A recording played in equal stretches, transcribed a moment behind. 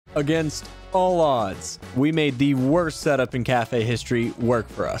Against all odds, we made the worst setup in cafe history work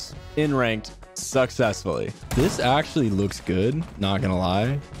for us in ranked successfully. This actually looks good, not gonna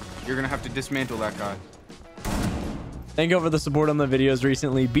lie. You're gonna have to dismantle that guy. Thank you for the support on the videos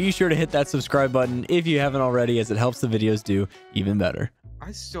recently. Be sure to hit that subscribe button if you haven't already, as it helps the videos do even better.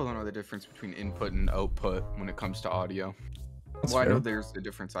 I still don't know the difference between input and output when it comes to audio. That's well, fair. I know there's the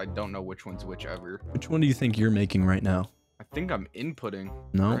difference. I don't know which one's which ever. Which one do you think you're making right now? I think I'm inputting.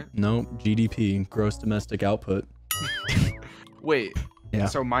 No, right? no, GDP, gross domestic output. Wait. Yeah.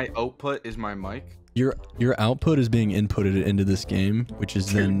 So my output is my mic? Your output is being inputted into this game, which is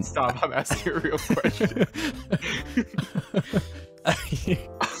Dude, then... Stop, I'm asking a real question.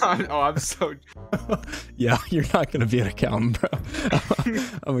 Oh, I'm so... Yeah, you're not gonna be an accountant, bro.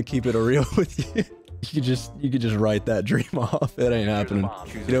 I'm gonna keep it real with you. You could just write that dream off. It ain't happening.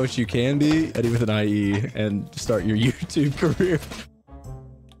 You know what you can be? Eddy with an IE and start your YouTube career.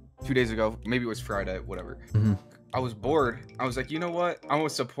 2 days ago, maybe it was Friday, whatever. Mm-hmm. I was bored. I was like, you know what? I want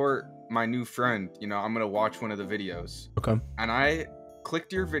to support my new friend. You know, I'm gonna watch one of the videos. Okay. And I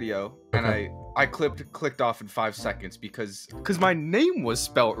clicked your video, and I clicked off in 5 seconds because my name was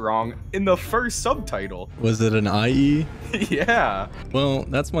spelt wrong in the first subtitle. Was it an IE? Yeah. Well,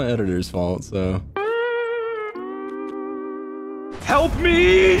 that's my editor's fault, so... Help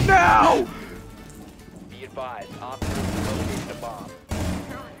me now! Be advised, operators located a bomb.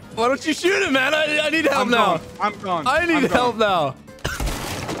 Why don't you shoot him, man? I need help now. I'm gone. I need help now.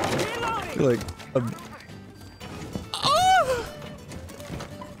 Like,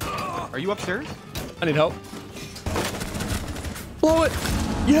 Are you upstairs? I need help. Blow it.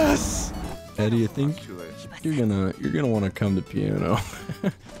 Yes. Eddy, I think Too late. you're gonna want to come to piano.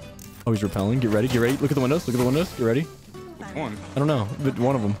 Oh, he's repelling. Get ready. Get ready. Look at the windows. Look at the windows. Get ready. Which one? I don't know, but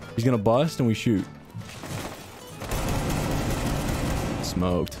one of them. He's gonna bust and we shoot.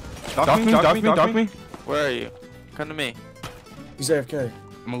 Smoked. Dock me. Where are you? Come to me. He's AFK.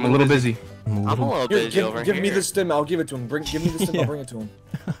 I'm a little busy. I'm a little Here, busy over give here. me the stim. I'll give it to him. Give me the stim. Yeah. I'll bring it to him.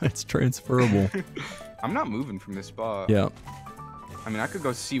 It's transferable. I'm not moving from this spot. Yeah. I mean, I could go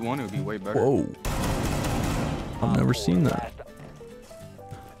C1. It would be way better. Whoa. I've never seen that.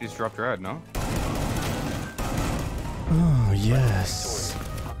 You just dropped your head, no? Oh, yes.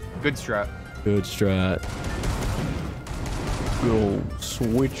 Good strat. Good strat. Good old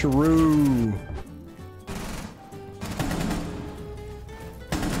switcheroo.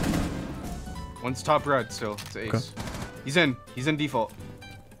 One's top red still. It's ace. Okay. He's in default.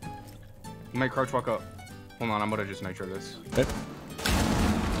 He might crouch walk up. Hold on, I'm gonna just nitro this. Okay.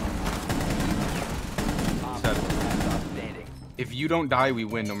 If you don't die, we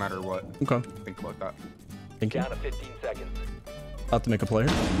win no matter what. Okay. Think about that. Thank you. Down to 15 seconds. About to make a play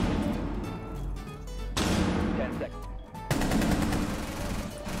here. 10 seconds.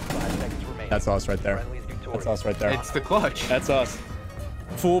 5 seconds remaining. That's us right there. Friendly's victorious. That's us right there. It's the clutch. That's us.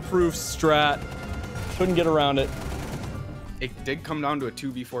 Foolproof strat. Couldn't get around it. It did come down to a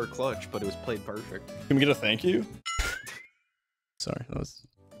 2v4 clutch, but it was played perfect. Can we get a thank you? Sorry, that was...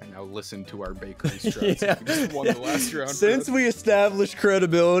 And now listen to our bakery strats. Yeah. We just won the last round. Since we established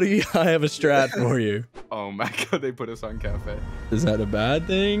credibility, I have a strat for you. Oh my god, they put us on cafe. Is that a bad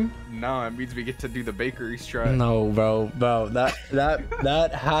thing? No, it means we get to do the bakery strat. No, bro.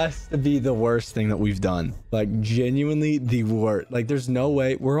 That has to be the worst thing that we've done. Like, genuinely the worst. Like, there's no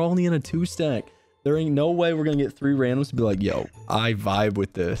way. We're only in a 2-stack. There ain't no way we're gonna get 3 randoms to be like, yo, I vibe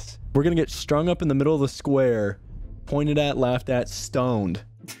with this. We're gonna get strung up in the middle of the square, pointed at, laughed at, stoned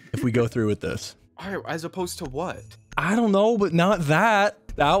if we go through with this. Alright, as opposed to what? I don't know, but not that.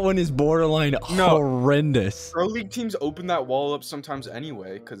 That one is borderline horrendous. Pro League teams open that wall up sometimes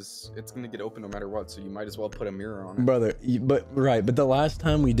anyway, because it's going to get open no matter what, so you might as well put a mirror on it. Brother, but the last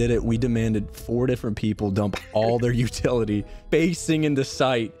time we did it, we demanded 4 different people dump all their utility facing into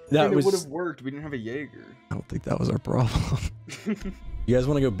sight. That it was... would have worked. We didn't have a Jaeger. I don't think that was our problem. You guys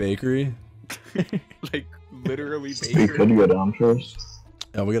want to go bakery? Like, literally We bakery. could go down first.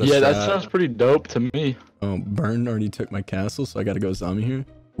 Yeah, we got a Yeah, strat. that sounds pretty dope to me. Oh, Burn already took my castle, so I got to go Azami here.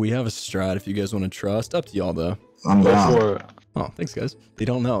 We have a strat if you guys want to trust. Up to y'all, though. I'm Go down. for it. Oh, thanks, guys. They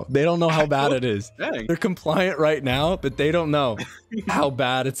don't know. They don't know how bad it is. Dang. They're compliant right now, but they don't know how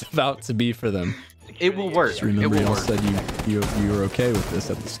bad it's about to be for them. It will work. Just It remember, will y'all work. said you were okay with this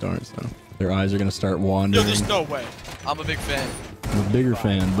at the start, so their eyes are gonna start wandering. Yo, there's no way. I'm a big fan. I'm a bigger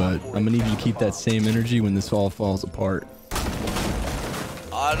fan, but I'm gonna need you to keep that same energy when this all falls apart.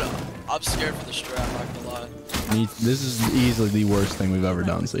 I'm scared for the strat, I'm not gonna lie. This is easily the worst thing we've ever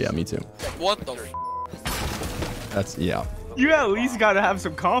done, so yeah, me too. What the f? That's, yeah. You at least got to have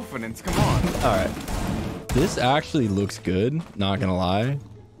some confidence. Come on. All right. This actually looks good, not gonna lie.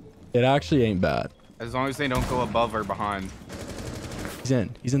 It actually ain't bad. As long as they don't go above or behind. He's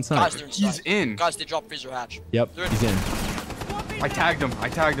in. He's inside. Guys, they're inside. He's in. Guys, they dropped freezer hatch. Yep, They're in. he's in. I tagged him. I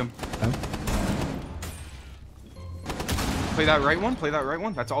tagged him. Okay. Play that right one. Play that right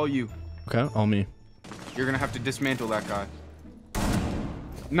one. That's all you. Okay, all me. You're gonna have to dismantle that guy.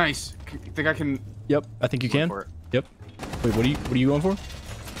 Nice. You think I can? Yep, I think you Go can. for it. Yep. Wait, what are you going for?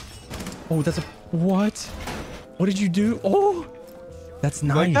 Oh, that's a what? What did you do? Oh, that's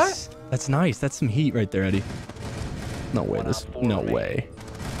nice. like that? That's nice. That's some heat right there, Eddie. No way. This. No way.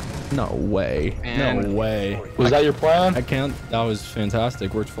 No way. No And- way. Was that your plan? I can't. That was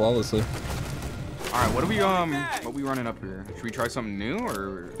fantastic. Worked flawlessly. All right. What are we running up here? Should we try something new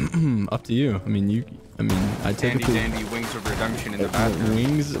or Up to you. I mean, I handy typically dandy wings of redemption in the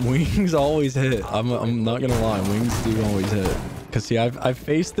bathroom? wings always hit. I'm not gonna lie. Wings do always hit. Cause see, I've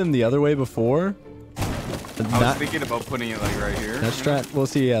faced them the other way before. I was thinking about putting it like right here. That strat. Well,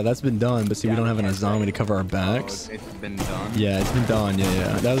 see, yeah, that's been done. But see, we don't have an Azami to cover our backs. Oh, it's been done. Yeah, it's been done.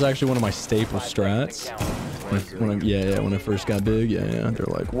 Yeah. That was actually one of my staple strats. When I first got big, they're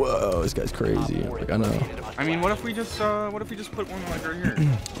like, whoa, this guy's crazy. I'm like, I know. I mean, what if we just put one like right here?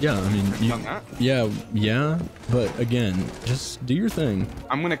 Yeah, I mean, Done that? yeah. But again, just do your thing.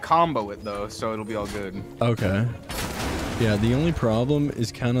 I'm gonna combo it though, so it'll be all good. Okay. Yeah, the only problem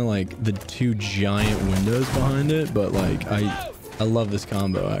is kind of like the two giant windows behind it, but like I love this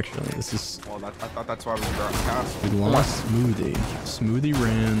combo actually. This is. Well, I thought that's why we brought castle. We lost Smoothie. Smoothie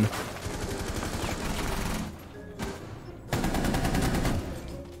ran.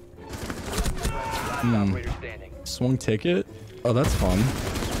 Swung ticket. Oh, that's fun.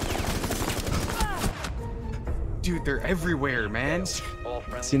 Dude, they're everywhere, man. So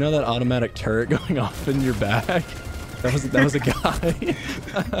you know that automatic turret going off in your back? That was a guy.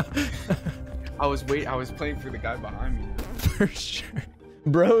 I was playing for the guy behind me. For sure.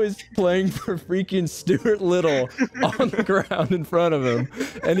 Bro is playing for freaking Stuart Little on the ground in front of him,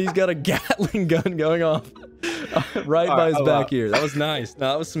 and he's got a Gatling gun going off right by his back ear. That was nice. No,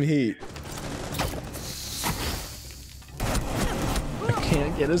 that was some heat. I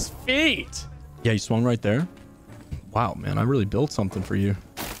can't get his feet. Yeah, he swung right there. Wow, man, I really built something for you.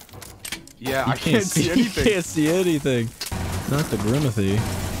 Yeah, I can't see anything. You can't see anything. Not the Grimathy.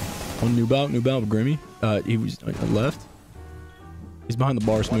 One new bout with Grimmy. He was left. He's behind the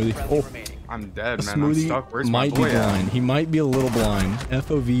bar, Smoothie. Oh, I'm dead, man. Smoothie I'm stuck. Where's might my be boy at? blind. He might be a little blind.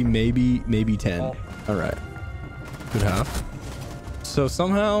 FOV maybe 10. All right. Good half. So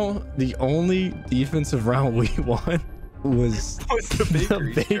somehow the only defensive round we won was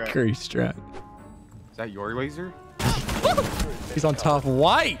the bakery strat. Is that your laser? He's on top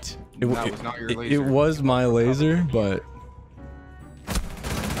white. That was not your laser. It was my laser, but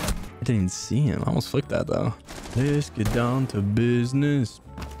I didn't even see him. I almost flicked that though. Let's get down to business.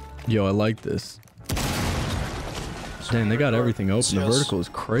 Yo, I like this. Dang, they got everything open. The vertical is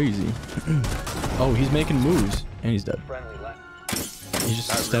crazy. Oh, he's making moves. And he's dead. He just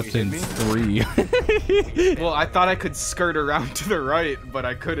stepped in 3. Well, I thought I could skirt around to the right, but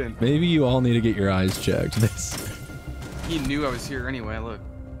I couldn't. Maybe you all need to get your eyes checked. He knew I was here anyway, look.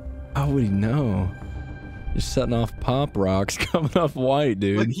 How would he know? You're setting off pop rocks coming off white,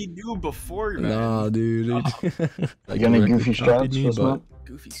 dude. But he knew before, man. Nah, dude. You got any goofy strats for smoke?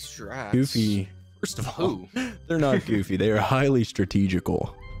 Goofy strats. Goofy. First of all, Who? they're not goofy. They are highly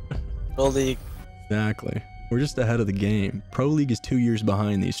strategical. Pro League. Exactly. We're just ahead of the game. Pro League is 2 years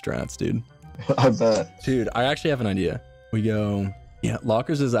behind these strats, dude. I bet. Dude, I actually have an idea. We go, yeah,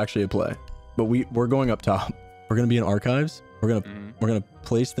 lockers is actually a play, but we're going up top. We're gonna be in archives. We're gonna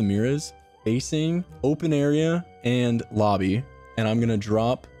place the Miras facing open area and lobby, and I'm gonna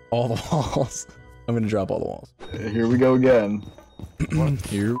drop all the walls. I'm gonna drop all the walls. Here we go again.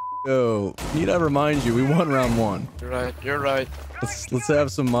 Here we go. Need I remind you, we won round 1. You're right. You're right. Let's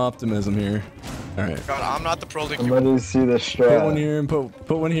have some optimism here. All right. God, I'm not the Pro League. I'm ready to see the strat. Put one here and put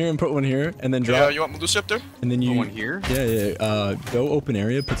one here and put one here, and then drop. Yeah, you want Melusi up there? And then you. Put one here? Yeah. Go open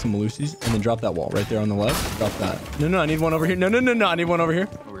area, put some Melusis, and then drop that wall right there on the left. Drop that. No, I need one over here. No, I need one over here.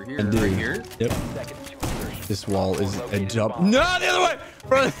 Over here, And right dude, here? Yep. This wall is a jump. No, the other way!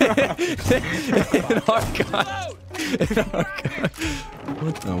 In archive. In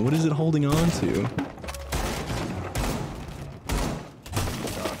archive. What is it holding on to?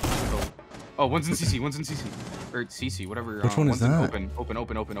 Oh, one's in CC, one's in CC. Or CC, whatever. Which one is one's in that? Open.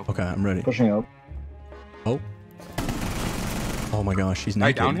 Okay, I'm ready. Pushing up. Oh. Oh my gosh, she's I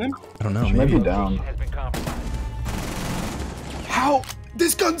naked. down him? I don't know. She might Maybe. be down. How?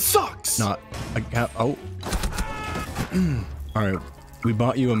 This gun sucks! Not. Oh. All right. We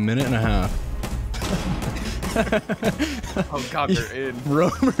bought you a minute and a half. Oh god, they're in.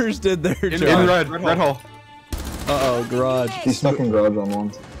 Roamers did their In job. red hole. Uh-oh, garage. He's stuck in garage on one.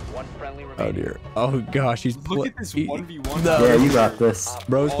 One friendly Oh remaining. dear. Oh gosh, he's Look at this 1v1. No. Yeah, you got this.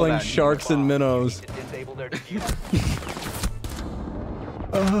 Bro's All playing that sharks and minnows. To disable their diffuser.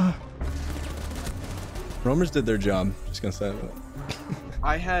 Roamers did their job. Just gonna say that.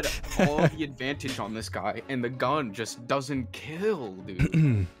 I had all the advantage on this guy, and the gun just doesn't kill,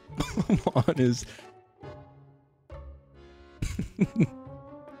 dude. Come on, is.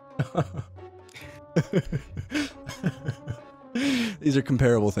 These are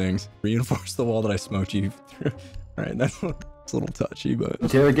comparable things. Reinforce the wall that I smoked you through. All right, that's a little touchy, but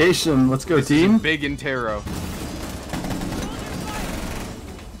Interrogation. Let's go, team. Big Intero.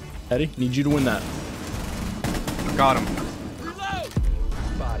 Eddie, need you to win that. Got him.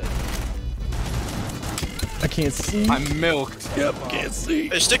 Spotted. I can't see. I'm milked. Yep, can't see.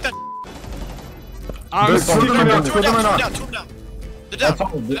 Hey, stick that. I'm They're both sticking down, it. two of them are not. Two of them down. They're down. That's all.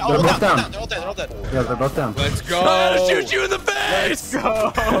 They're They're all both down. down. They're all dead. They're all dead. Yeah, they're both down. Let's go. Trying to shoot you in the face.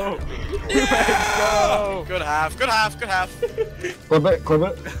 Go. Let's go. Good half. Good half. Good half. Clip it, clip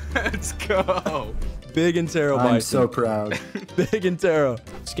it. Let's go. Big Intero I'm bison. so proud. Big Intero.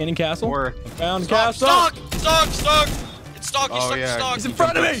 Scanning castle. Or Found Stock. castle. Stock. Stock. Stock. It's stock. He's oh stuck. yeah, Stock. He's in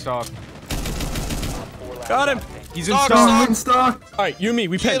front of me. Stock. Got him. He's in Stock, stock. stock. In stock. All right, you and me.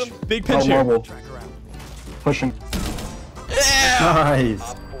 We Get pinch. him. Big Oh, pinch here. mobile. Pushing. Yeah.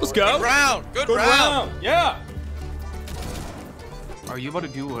 Nice. Let's go. Good round. Good round. Yeah. Are you about to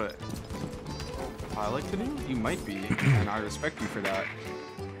do what I like to do? You might be, and I respect you for that.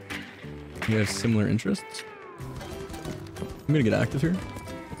 You have similar interests. I'm gonna get active here.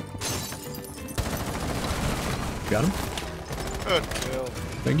 Got him. Good kill.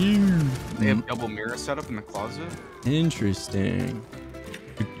 Thank you. They have double mirror setup in the closet. Interesting.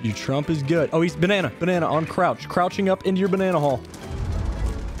 Your trump is good. Oh, he's banana on crouch, crouching up into your banana hole.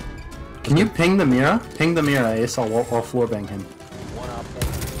 Can you ping the Mira? Ping the Mira, Ace. I'll floor bang him.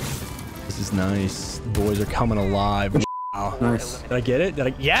 This is nice. The boys are coming alive. Wow. Nice. Did I get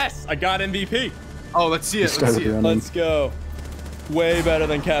it? Yes, I got MVP. Oh, let's see it. Let's see it. Let's go. Way better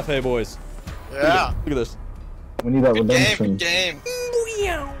than Cafe Boys. Yeah. Look at this. We need that Good game. redemption. Good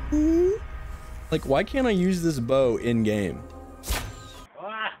game. Like, why can't I use this bow in game?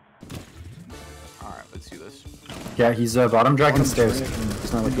 Alright, let's do this. Yeah, he's bottom dragon stairs.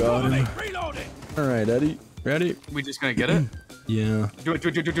 He's not looking. Got him. All right, Eddie. Ready? We just gonna get it? Yeah. Do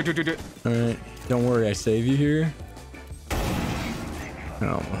it. All right. Don't worry, I save you here.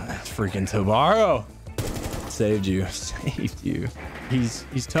 Oh, that's freaking Tobaro. Saved you. Saved you. He's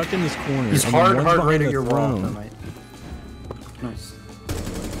tucked in this corner. He's and hard one's right behind at the your wall. throne. That might. Nice.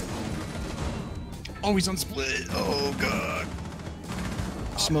 Oh, he's on split. Oh god.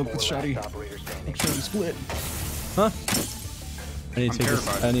 Smoke with Shotty. Operator standing. Shotty split. Huh? I need to I'm take this.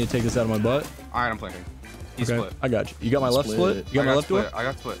 terrified. I need to take this out of my butt. Alright, I'm planting. He's Okay, split. I got you. You got my left split? You got my left door? split. I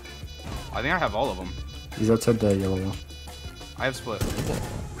got split. I think I have all of them. He's outside the yellow wall. I have split.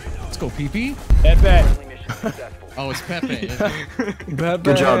 Let's go, PP. Pepe. Friendly mission successful. Oh, it's Pepe. Pepe.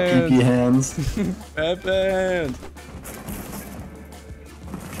 Good job, PP hands. Pepe.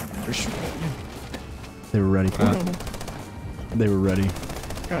 They were ready for it. They were ready.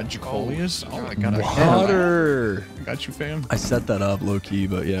 God, Jacolius. Oh my god. Water. I got you, fam. I set that up low key,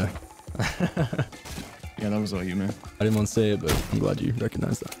 but yeah. Yeah, that was all you, man. I didn't want to say it, but I'm glad you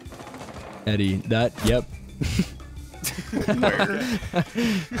recognized that. Eddie, that, yep.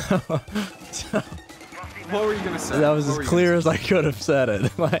 What were you gonna say? That was What as were you clear as I could have said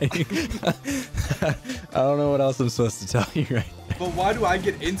it. Like, I don't know what else I'm supposed to tell you right now. But why do I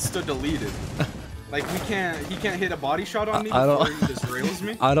get insta deleted? Like he can't hit a body shot on me I don't- before he just rails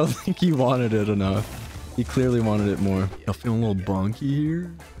me? I don't think he wanted it enough. He clearly wanted it more. I'm feeling a little bunky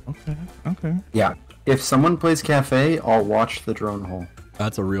here. Okay. Okay. Yeah. If someone plays cafe, I'll watch the drone hole.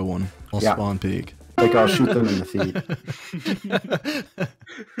 That's a real one. I'll Yeah. spawn peek. Like I'll shoot them in the feet.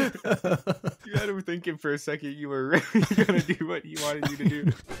 You had him thinking for a second you were really gonna do what he wanted you to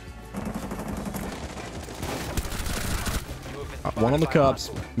do. One on the cups.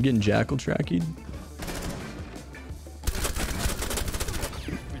 I'm getting jackal trackied.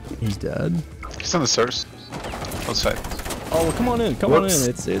 He's dead. He's on the stairs. Outside. Oh, well, come on in. Come Whoops. on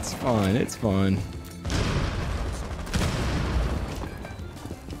in. It's fine. It's fine.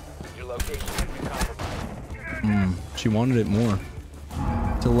 Your location has been compromised. She wanted it more.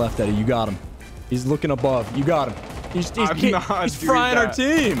 To the left, Eddie. You got him. He's looking above. You got him. He's I'm not he's doing frying our that.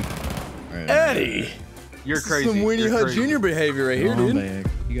 team. Eddie. You're This is crazy. some Winnie You're Hut crazy. Jr. behavior right here, Wrong dude. bag.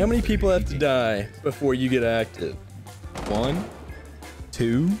 You How got many three, people have to PP. die before you get active? 1,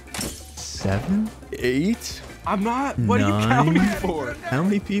 2, 7, 8. I'm not. What are you 9? counting for? How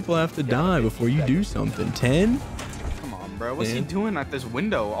many people have to die before you do something? 10? Come on, bro. What's he 10? doing at this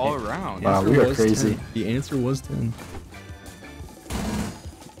window all around? Wow, we are crazy. 10. The answer was 10.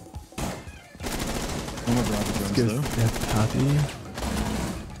 I'm gonna grab the drones though. Yeah, copy.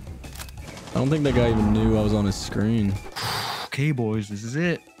 I don't think that guy even knew I was on his screen. Okay, boys, this is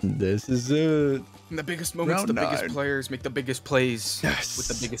it. This is it. In the biggest moments, Round the 9. biggest players make the biggest plays. Yes. With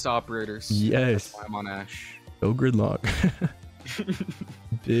the biggest operators. Yes. That's why I'm on Ash. Go gridlock.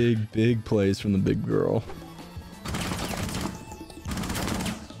 big plays from the big girl.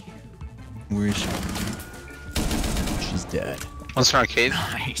 Where is she? She's dead. One's arcade.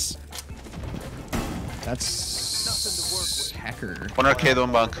 Nice. That's hacker. One arcade,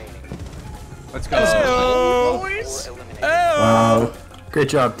 one bunk. Let's go. Wow. Great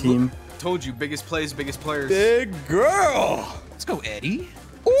job, team. Told you, biggest plays, biggest players. Big girl. Let's go, Eddie.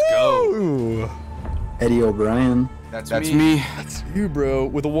 Let's go. Ooh. Eddie O'Brien. That's me. That's you, bro,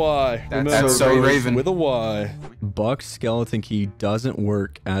 with a Y. That's so Raven. With a Y. Buck's skeleton key doesn't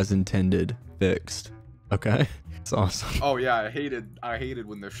work as intended. Fixed. Okay? It's awesome. Oh yeah, I hated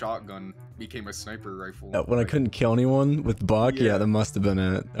when the shotgun became a sniper rifle. When I couldn't kill anyone with Buck, yeah, Yeah. that must have been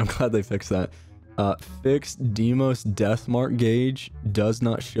it. I'm glad they fixed that. Fixed Deimos death mark gauge does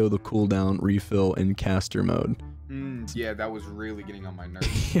not show the cooldown refill in caster mode. Yeah, that was really getting on my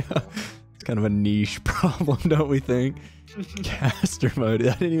nerves. Yeah, it's kind of a niche problem, don't we think? Caster mode.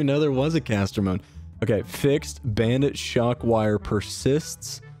 I didn't even know there was a caster mode. Okay, fixed bandit shock wire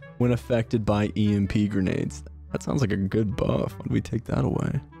persists when affected by EMP grenades. That sounds like a good buff. Why do we take that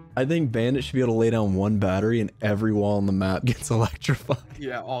away? I think bandit should be able to lay down one battery and every wall on the map gets electrified.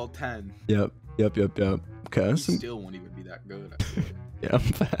 Yeah, all 10. Yep. Okay. He Some, still won't even be that good. I feel. yeah,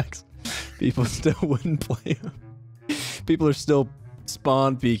 facts. People still wouldn't play him. People are still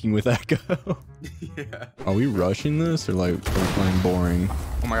spawn peeking with Echo. Yeah. Are we rushing this or like are we playing boring?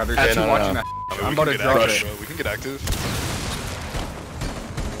 Oh my god, they're actually watching that. I'm about to drop it. We can get active.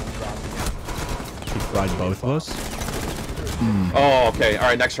 He fried both of us? Oh, okay. All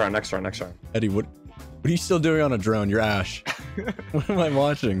right, next round. Eddie, what are you still doing on a drone? You're Ash. What am I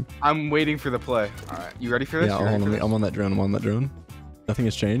watching? I'm waiting for the play. All right, you ready for this? Yeah, You ready hold for on. this? I'm on that drone. Nothing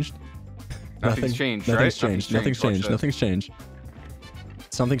has changed. Nothing's changed, Nothing's right? changed. Nothing's changed. Watch Nothing's changed.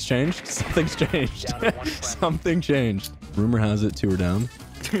 Something's changed. Something's changed. Down to one friendly. Something changed. Rumor has it 2 are down.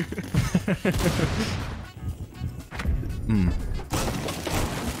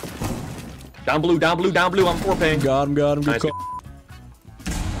 Down blue. I'm 4 ping. Got him. Good Nice. call.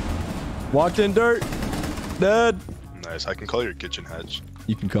 Walked in dirt. Dead. Nice. I can call your kitchen hatch.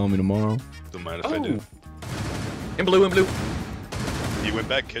 You can call me tomorrow. Don't mind if I do. In blue. He went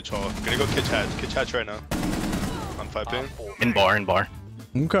back kitch hall. Gonna go kitch hatch. Kitch hatch right now. On 5 ping. In bar.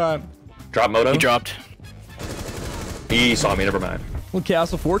 Okay. Drop moto. He dropped. He saw me. Never mind. Well,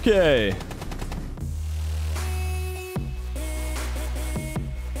 Castle 4K.